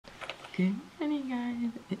Good morning,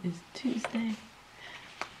 guys. It is Tuesday,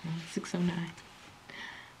 6:09.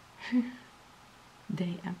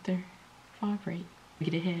 Day after fall break.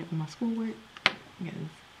 Get ahead with my schoolwork because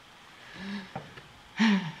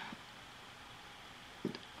I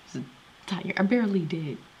was tired. I barely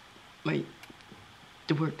did like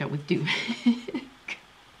the work that was due.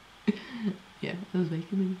 Yeah, I was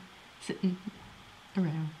basically sitting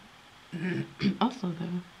around. Also,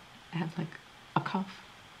 though, I have like a cough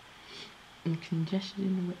and congestion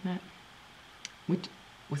and whatnot, which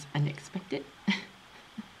was unexpected.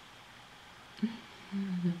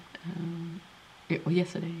 Well,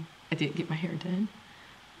 yesterday I did get my hair done.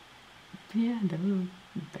 But yeah, that was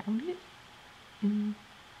about it. And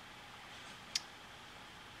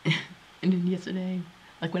then yesterday,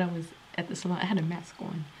 like when I was at the salon, I had a mask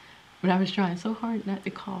on, but I was trying so hard not to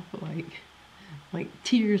cough, but like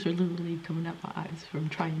tears were literally coming out my eyes from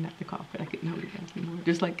trying not to cough, but I couldn't hold it back anymore.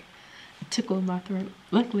 There's like a tickle in my throat.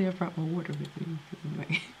 Luckily, I brought my water with me because I'm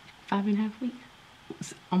like 5.5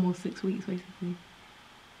 weeks, almost 6 weeks basically.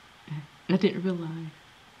 And I didn't realize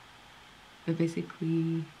that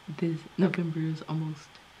basically this November is almost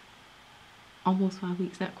 5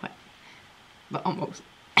 weeks, not quite, but almost.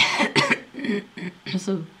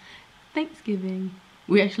 So Thanksgiving,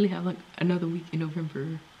 we actually have like another week in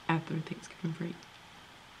November after Thanksgiving break.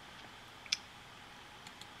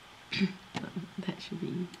 So that should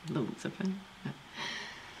be loads of fun.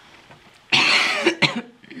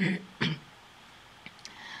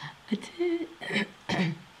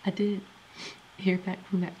 I did hear back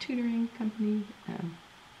from that tutoring company.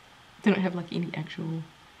 They don't have like any actual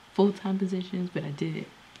full-time positions, but I did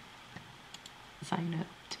sign up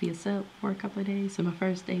to be a sub for a couple of days. So my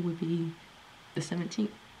first day would be the 17th.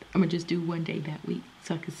 I'm gonna just do one day that week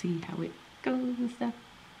so I can see how it goes and stuff.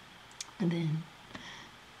 And then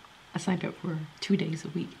I signed up for 2 days a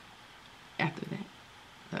week after that.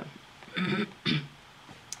 So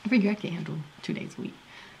I figure I can handle 2 days a week,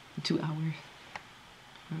 2 hours.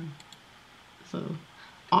 So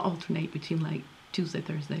I'll alternate between like Tuesday,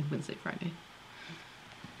 Thursday, Wednesday, Friday.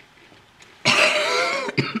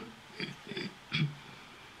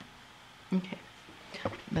 Okay,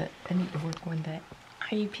 but I need to work on that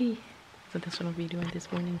IEP, so that's what I'll be doing this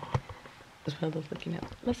morning, as well as looking at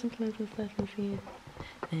lesson plans and stuff and seeing,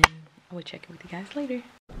 and I will check in with you guys later.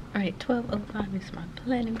 Alright, 12:05 is my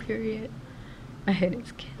planning period. My head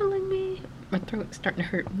is killing me. My throat's starting to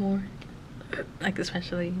hurt more, like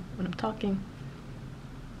especially when I'm talking.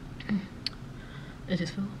 I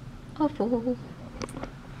just feel awful.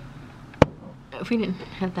 If we didn't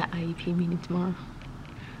have that IEP meeting tomorrow,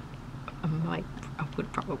 I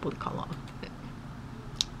would probably call off.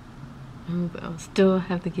 But I'll still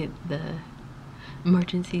have to get the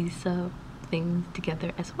emergency sub things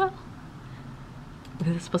together as well,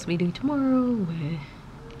 because it's supposed to be due tomorrow. But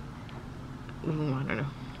I don't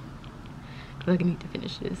know. I feel like I need to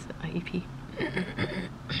finish this IEP.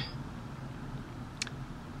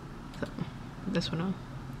 So that's what I'm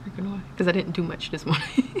working on, because I didn't do much this morning.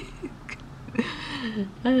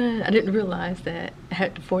 I didn't realize that I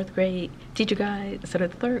had the 4th grade teacher guide instead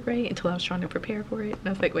of the 3rd grade until I was trying to prepare for it. And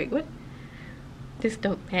I was like, wait, what? This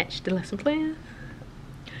don't match the lesson plan.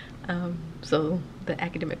 So the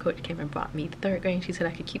academic coach came and brought me the 3rd grade, and she said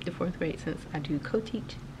I could keep the 4th grade since I do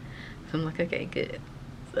co-teach. So I'm like, okay, good.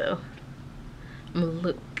 So I'm gonna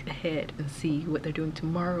look ahead and see what they're doing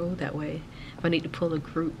tomorrow. That way, if I need to pull a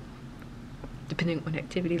group, depending on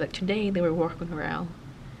activity, like today they were walking around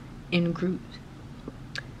in groups,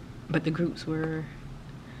 but the groups were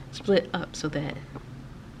split up so that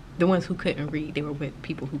the ones who couldn't read, they were with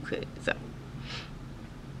people who could. So,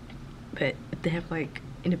 but if they have like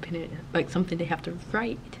independent, like something they have to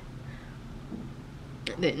write,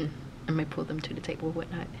 then I might pull them to the table or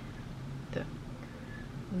whatnot. So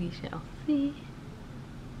we shall see.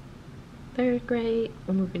 3rd grade,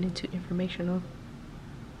 we're moving into informational.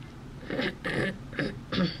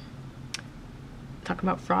 Talking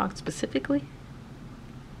about frogs specifically,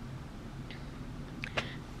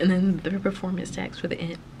 and then the performance task for the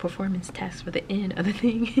end. Of the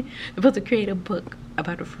thing. They're supposed to create a book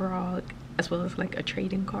about a frog, as well as like a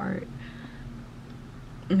trading card.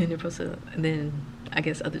 And then they're supposed to, and then I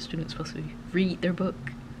guess other students are supposed to read their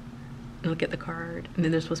book and look at the card, and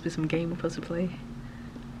then there's supposed to be some game we're supposed to play.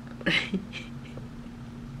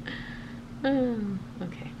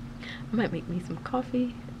 Okay, I might make me some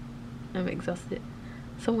coffee. I'm exhausted.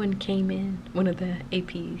 Someone came in, one of the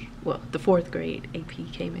AP, well, the 4th grade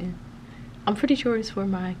AP came in. I'm pretty sure it's for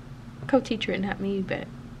my co-teacher and not me, but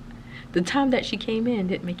the time that she came in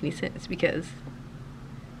didn't make any sense, because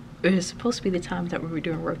it was supposed to be the time that we were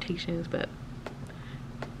doing rotations, but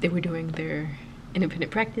they were doing their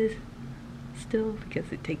independent practice still,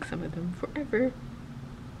 because it takes some of them forever.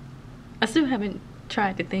 I still haven't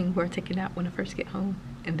tried the thing where I take it out when I first get home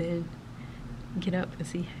and then get up and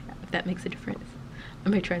see if that makes a difference. I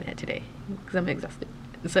may try that today because I'm exhausted,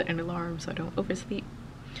 and set an alarm so I don't oversleep,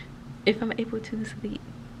 if I'm able to sleep,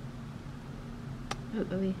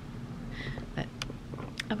 hopefully. But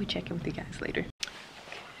I will check in with you guys later.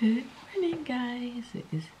 Good morning, guys. It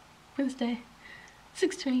is Wednesday,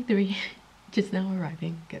 6:23. Just now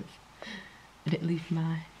arriving because I didn't leave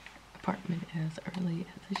my apartment as early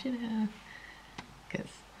as I should have,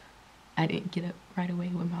 because I didn't get up right away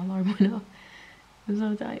when my alarm went off. I was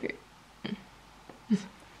so tired.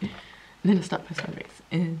 And then I stopped by Starbucks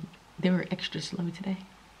and they were extra slow today.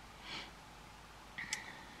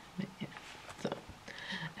 But yeah, so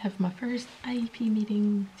I have my first IEP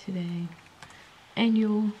meeting today.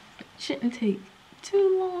 Annual. Shouldn't take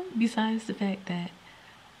too long, besides the fact that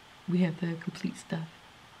we have to complete stuff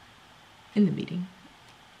in the meeting,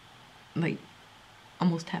 like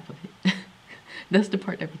almost half of it. That's the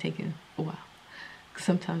part that be taking a while, 'cause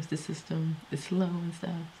sometimes the system is slow and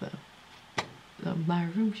stuff. So my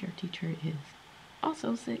room share teacher is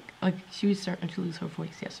also sick. Like, she was starting to lose her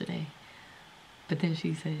voice yesterday, but then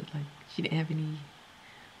she said like she didn't have any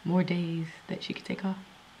more days that she could take off,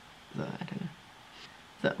 so I don't know.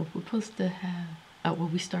 So we're supposed to have, well,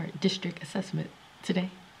 we start district assessment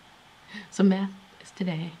today. So math is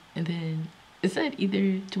today, and then it said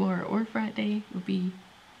either tomorrow or Friday would be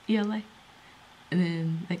ELA, and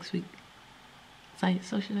then next week science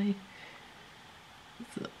social day.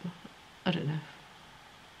 So I don't know.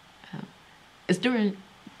 It's during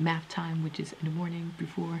math time, which is in the morning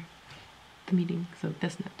before the meeting, so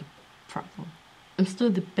that's not the problem. I'm still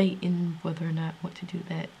debating whether or not what to do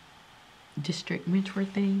that district mentor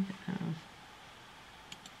thing.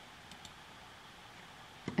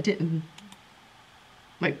 I didn't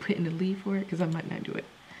like put in the leave for it because I might not do it,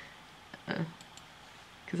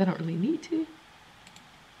 because I don't really need to.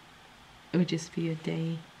 It would just be a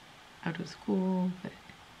day out of school, but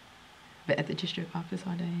at the district office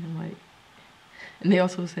all day. And I'm like, and they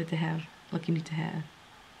also said to have, like, you need to have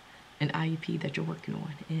an IEP that you're working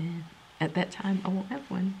on, and at that time I won't have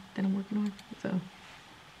one that I'm working on. So,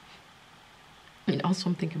 and also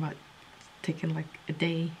I'm thinking about taking like a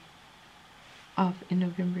day off in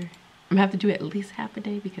November. I'm gonna have to do at least half a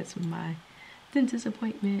day because of my dentist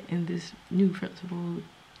appointment, and this new principal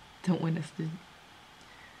don't want us to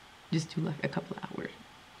just do like a couple of hours,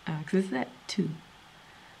 because it's at 2.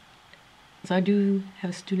 So I do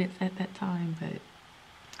have students at that time, but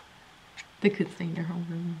they could stay in their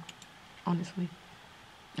homeroom, honestly.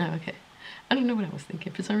 Oh, okay. I don't know what I was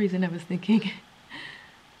thinking. For some reason I was thinking,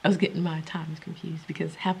 I was getting my times confused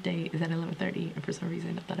because half day is at 11:30, and for some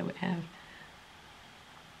reason I thought I would have,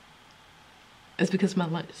 it's because my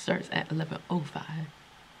lunch starts at 11:05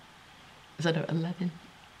 instead of 11.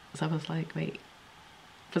 So I was like, wait,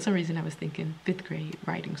 for some reason I was thinking 5th grade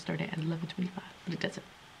writing started at 11:25, but it doesn't.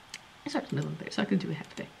 It starts in 11:30, so I can do a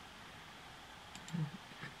half day.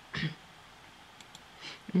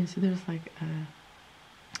 And so there's like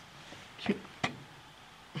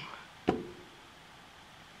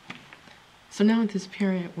so now this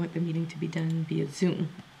parent want the meeting to be done via Zoom.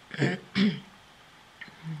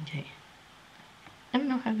 Okay. I don't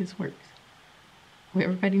know how this works. Will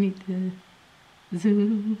everybody need the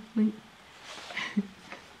Zoom link?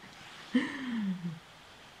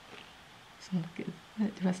 So look at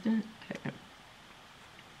that. Did I start? I don't know.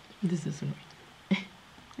 This is annoying.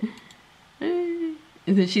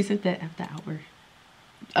 And then she said that after hours.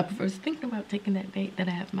 I was thinking about taking that date that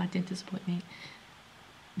I have my dentist appointment,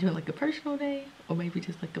 doing like a personal day, or maybe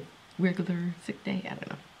just like a regular sick day. I don't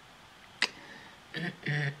know.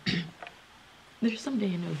 There's some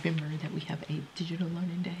day in November that we have a digital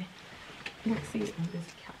learning day. Let's see it on this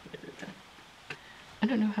calendar. I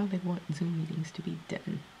don't know how they want Zoom meetings to be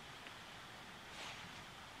done.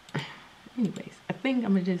 Anyways, I think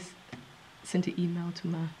I'm gonna just send an email to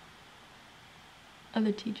my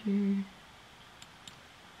other teacher,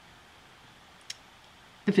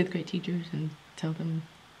 the 5th grade teachers, and tell them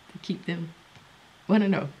to keep them. Well, I don't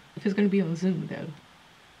know if it's gonna be on Zoom though.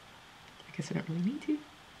 I guess I don't really need to.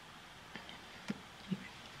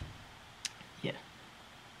 Yeah.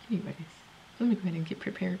 Anyways, let me go ahead and get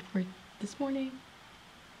prepared for this morning,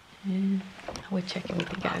 and I will check in with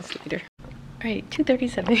you guys later. Alright,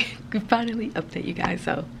 2:37. Finally update you guys.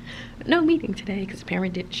 So, no meeting today because the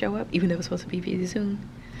parent didn't show up, even though it was supposed to be via Zoom.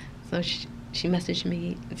 So she messaged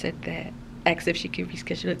me and said that, asked if she could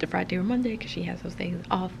reschedule it to Friday or Monday because she has those days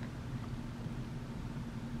off.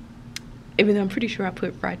 Even though I'm pretty sure I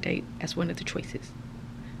put Friday as one of the choices.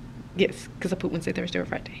 Yes, because I put Wednesday, Thursday, or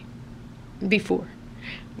Friday. Before.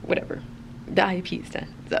 Whatever. The IEP is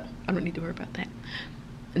done, so I don't need to worry about that.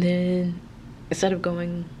 And then, instead of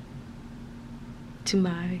going to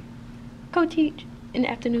my co-teach in the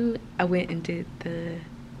afternoon, I went and did the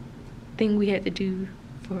thing we had to do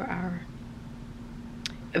for our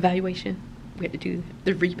evaluation. We had to do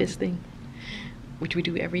the rebus thing, which we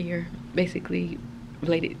do every year, basically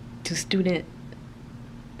related to student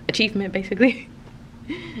achievement, basically.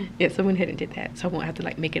 Yeah, so I went ahead and did that, so I won't have to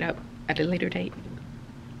like make it up at a later date.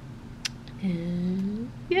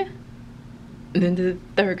 And yeah, and then the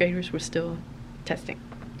third graders were still testing.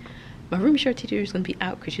 My room share teacher is going to be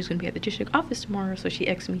out because she's going to be at the district office tomorrow, so she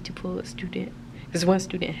asked me to pull a student, because one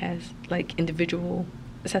student has like individual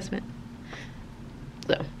assessment.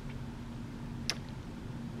 So,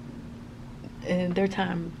 and their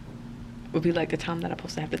time would be like the time that I'm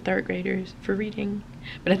supposed to have the third graders for reading,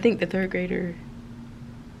 but I think the third grader,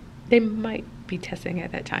 they might be testing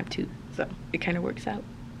at that time too, so it kind of works out.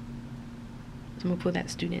 So I'm gonna pull that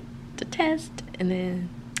student to test, and then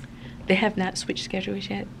they have not switched schedules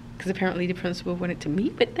yet because apparently the principal wanted to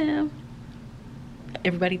meet with them,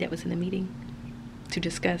 everybody that was in the meeting, to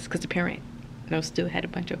discuss, because the parent, still had a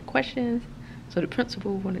bunch of questions, so the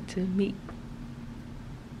principal wanted to meet,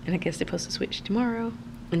 and I guess they're supposed to switch tomorrow.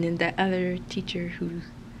 And then that other teacher who's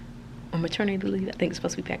on maternity leave, I think is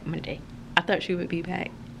supposed to be back Monday. I thought she would be back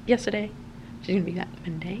yesterday. She's gonna be back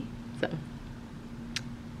Monday, so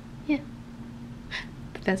yeah.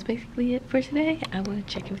 But that's basically it for today. I will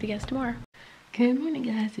check in with you guys tomorrow. Good morning,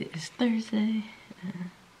 guys. It is Thursday,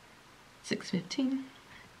 6:15.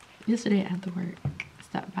 Yesterday after work, I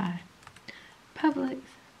stopped by Publix.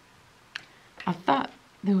 I thought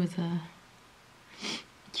there was a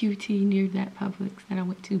QT near that Publix that I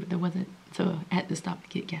went to, but there wasn't, so I had to stop to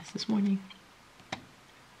get gas this morning.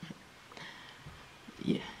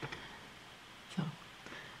 Yeah, so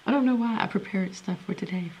I don't know why I prepared stuff for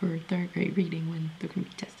today for third grade reading when they're going to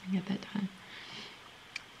be testing at that time,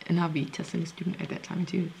 and I'll be testing the student at that time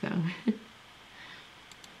too, so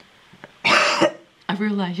I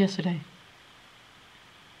realized yesterday,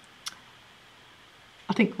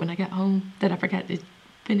 I think when I got home, that I forgot to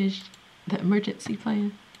finish the emergency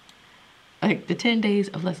plan. Like the 10 days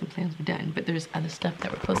of lesson plans were done, but there's other stuff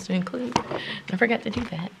that we're supposed to include. I forgot to do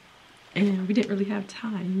that. And we didn't really have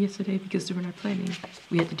time yesterday because during our planning,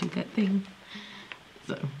 we had to do that thing.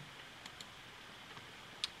 So,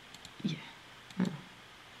 yeah.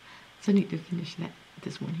 So I need to finish that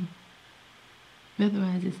this morning.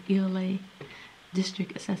 Otherwise, it's ELA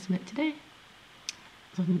district assessment today.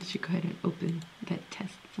 So I should go ahead and open that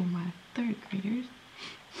test for my third graders.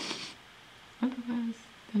 Otherwise,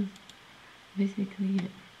 that's basically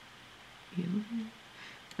it.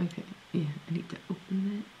 Okay, yeah, I need to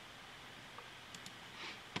open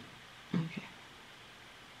that. Okay.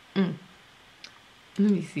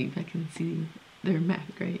 Let me see if I can see their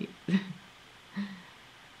math grades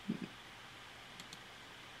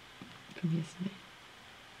from yesterday.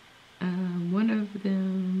 One of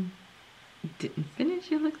them didn't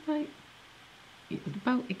finish, it looks like. It was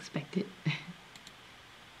about expected.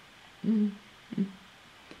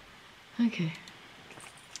 Okay.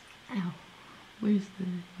 Ow. Where's the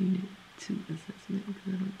Unit 2 assessment? Because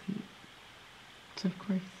I don't think... So, of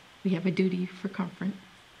course, we have a duty for conference.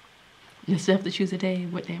 And I still have to choose a day,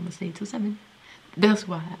 what day I'm going to stay until 7. That's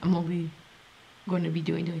why I'm only going to be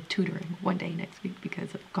doing tutoring one day next week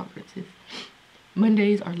because of conferences.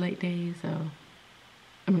 Mondays are late days, so...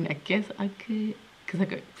 I mean, I guess I could, because I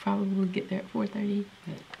could probably get there at 4:30,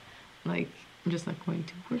 but, like, I'm just not going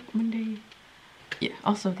to work Monday. Yeah,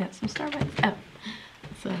 also got some Starbucks. Oh,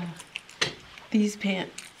 so these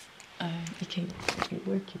pants, you can't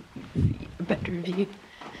work it, a better view.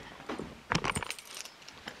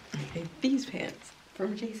 Okay, these pants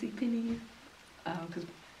from JCPenney, because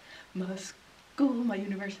my school, my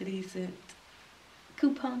university sent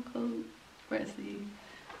coupon code for SE.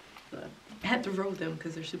 So I had to roll them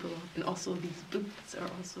because they're super long. And also these boots are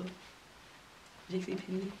also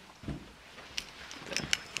JCPenney. So,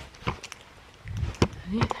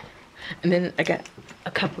 yeah. And then I got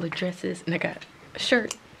a couple of dresses, and I got a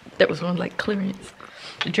shirt that was on like clearance.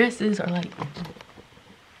 The dresses are like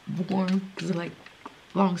warm because they're like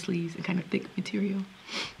long sleeves and kind of thick material.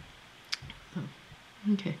 So,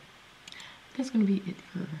 okay. That's gonna be it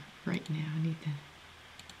for right now. I need to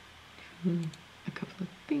do a couple of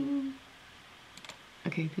things.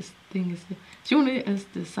 Okay, this thing is, she wanted us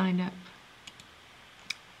to sign up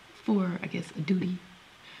for, I guess, a duty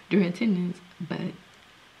during attendance, but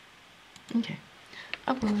okay,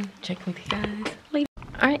 I will check with you guys later.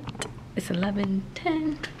 Alright, it's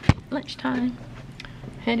 11:10, lunchtime.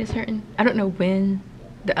 Head is hurting. I don't know when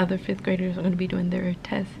the other 5th graders are going to be doing their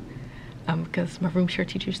tests, because my room share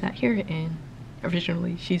teacher's not here, and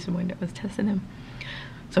originally she's the one that was testing them.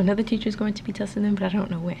 So another teacher is going to be testing them, but I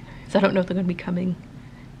don't know when. So I don't know if they're going to be coming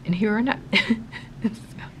in here or not.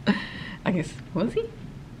 So, I guess we'll see.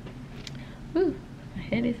 Ooh, my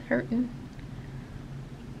head is hurting.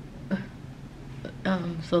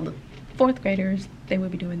 So the 4th graders, they will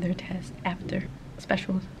be doing their test after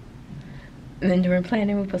specials. And then during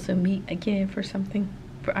planning, we're supposed to meet again for something,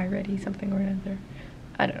 for iReady, something or another.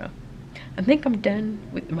 I don't know. I think I'm done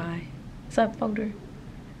with my subfolder.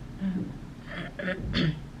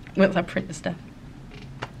 Once I print the stuff.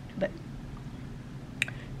 But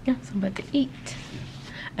yeah, so I'm about to eat.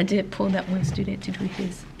 I did pull that one student to do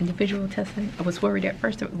his individual testing. I was worried at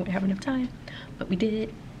first that we wouldn't have enough time, but we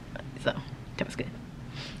did. So that was good.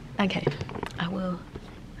 Okay, I will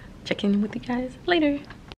check in with you guys later.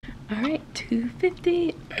 All right,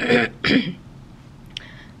 2:50.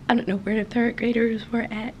 I don't know where the 3rd graders were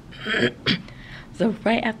at. So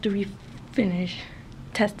right after we finished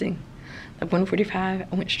testing, at 1:45,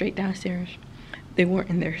 I went straight downstairs. They weren't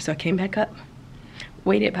in there, so I came back up,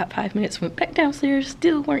 waited about 5 minutes, went back downstairs,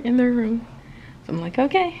 still weren't in their room. So I'm like,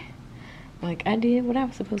 okay, like I did what I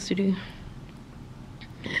was supposed to do.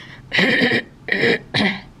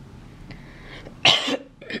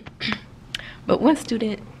 But one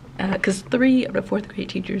student, because 3 of the 4th grade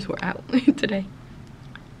teachers were out today.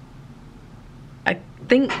 I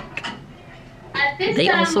think they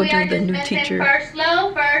also do the new teacher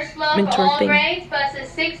mentor thing. Grades, buses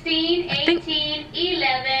 16, 18,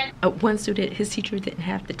 11. One student, his teacher didn't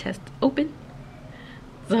have the test open.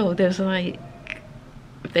 So there's like,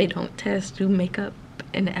 if they don't test, do makeup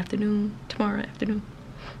in the afternoon, tomorrow afternoon.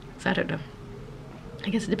 So I don't know. I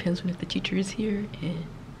guess it depends on if the teacher is here. And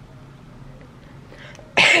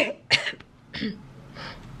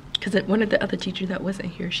because one of the other teachers that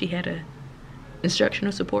wasn't here, she had a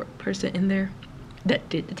instructional support person in there that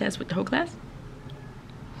did the test with the whole class.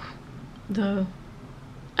 So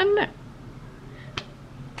I don't know.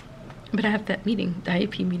 But I have that meeting, the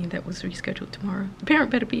IEP meeting that was rescheduled tomorrow. The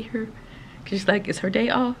parent better be here, because she's like, it's her day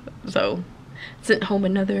off. So sent home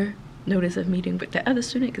another notice of meeting with the other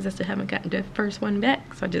student, because I still haven't gotten the first one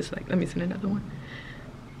back. So I just like, let me send another one.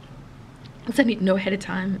 Because I need to know ahead of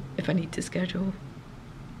time if I need to schedule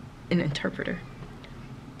an interpreter.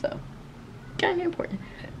 So kind of important.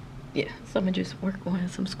 Yeah, so I'm gonna just work on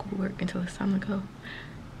some schoolwork until it's time to go.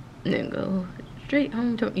 And then go straight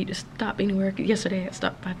home. Don't need to stop anywhere. Yesterday I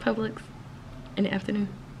stopped by Publix in the afternoon,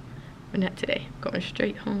 but not today. Going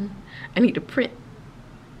straight home. I need to print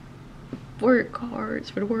word cards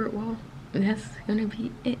for the word wall, and that's gonna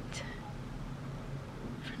be it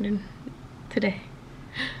for today.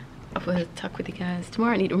 I will talk with you guys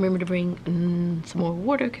tomorrow. I need to remember to bring some more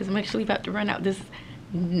water, because I'm actually about to run out. This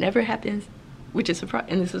never happens, which is surprising,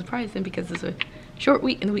 and this is surprising because it's a short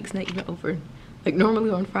week and the week's not even over. Like normally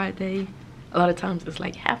on Friday, a lot of times it's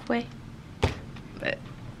like halfway, but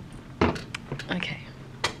okay.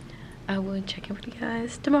 I will check in with you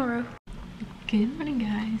guys tomorrow. Good morning,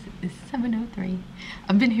 guys. It's 7:03.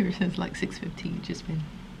 I've been here since like 6:15, just been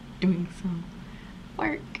doing some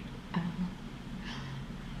work.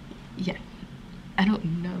 Yeah, I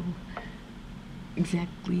don't know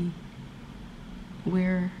exactly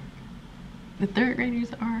where the 3rd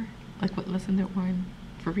graders are, like what lesson they're on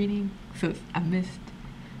for reading, since I missed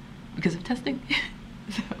because of testing.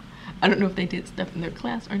 So I don't know if they did stuff in their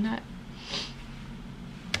class or not.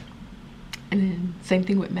 And then same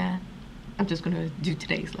thing with math. I'm just gonna do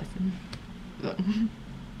today's lesson. So,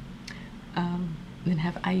 then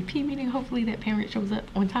have an IEP meeting. Hopefully that parent shows up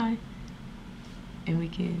on time and we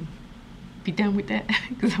can be done with that.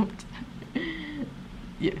 Because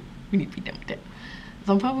yeah, we need to be done with that.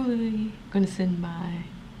 So I'm probably gonna send my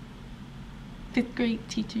 5th grade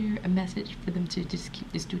teacher a message for them to just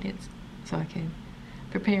keep the students so I can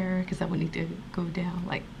prepare, because I would need to go down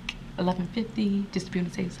like 11:50 just to be on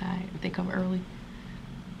the safe side if they come early.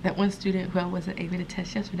 That one student who I wasn't able to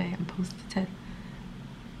test yesterday, I'm supposed to test,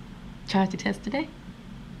 try to test today.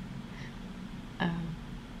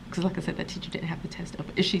 Because like I said, that teacher didn't have the test up,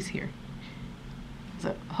 if she's here.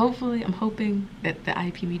 So hopefully, I'm hoping that the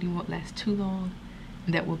IEP meeting won't last too long,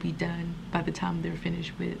 and that will be done by the time they're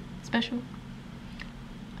finished with special.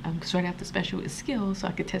 Because right after special is skills, so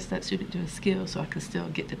I could test that student doing skills, so I could still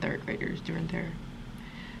get the 3rd graders during their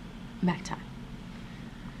math time.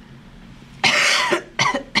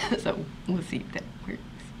 So we'll see if that works.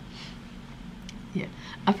 Yeah,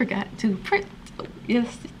 I forgot to print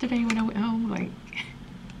yesterday when I went home, like,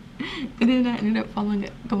 and then I ended up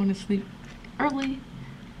going to sleep early,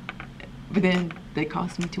 But then they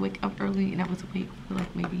caused me to wake up early, and I was awake for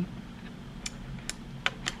like maybe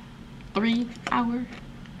 3 hours.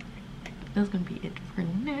 That's gonna be it for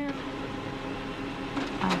now.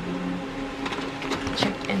 I will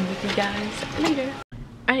check in with you guys later.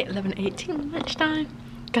 Alright, 11:18 lunchtime.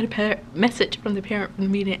 Got a message from the parent from the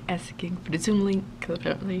meeting asking for the Zoom link because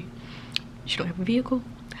apparently she don't have a vehicle.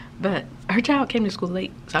 But her child came to school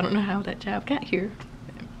late, so I don't know how that child got here.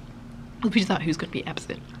 We just thought he was gonna be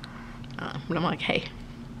absent. But I'm like, hey,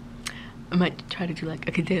 I might try to do like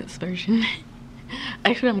a condensed version.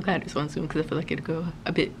 Actually, I'm glad it's on Zoom because I feel like it'll go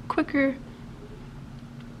a bit quicker.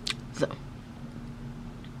 So,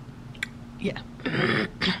 yeah.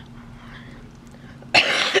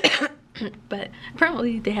 But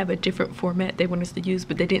apparently they have a different format they want us to use,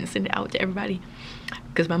 but they didn't send it out to everybody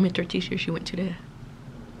because my mentor teacher, she went to the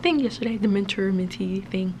thing yesterday, the mentor-mentee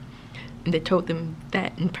thing, and they told them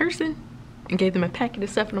that in person and gave them a packet of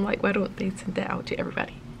stuff, and I'm like, why don't they send that out to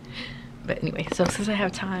everybody? But anyway, so since I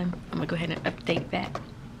have time, I'm gonna go ahead and update that.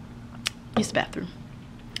 Use the bathroom.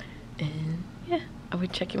 And yeah, I will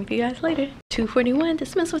check in with you guys later. 2:41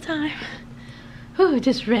 dismissal time. Whew,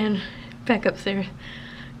 just ran back upstairs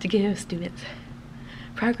to give students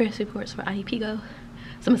progress reports for IEP go.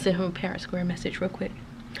 So I'm gonna send them a parent square message real quick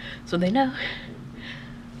so they know.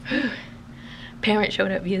 Parent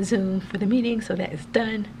showed up via Zoom for the meeting, so that is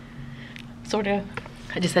done. Sort of.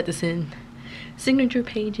 I just had to send signature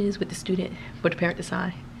pages with the student for the parent to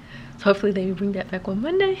sign. So hopefully they will bring that back on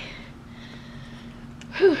Monday.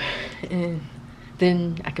 Whew. And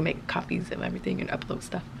then I can make copies of everything and upload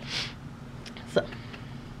stuff. So,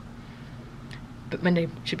 but Monday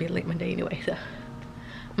should be a late Monday anyway, so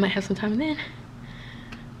I might have some time then.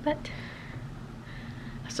 But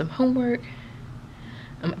some homework.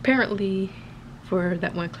 Apparently for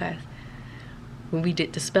that one class, when we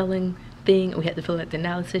did the spelling thing, we had to fill out the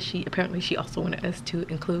analysis sheet. Apparently she also wanted us to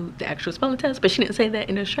include the actual spelling test, but she didn't say that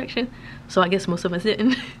in the instruction, so I guess most of us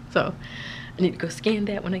didn't. So I need to go scan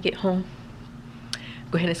that when I get home.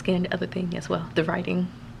 Go ahead and scan the other thing as well, the writing.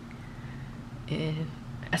 And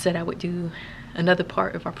I said I would do another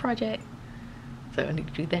part of our project, so I need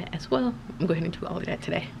to do that as well. I'm going to do all of that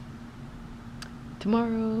today.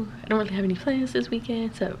 Tomorrow, I don't really have any plans this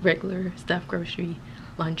weekend, so regular stuff, grocery,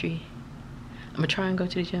 laundry. I'm gonna try and go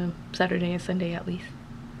to the gym Saturday and Sunday at least.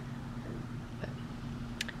 But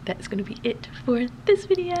that's gonna be it for this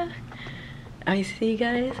video. I'll see you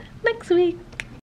guys next week.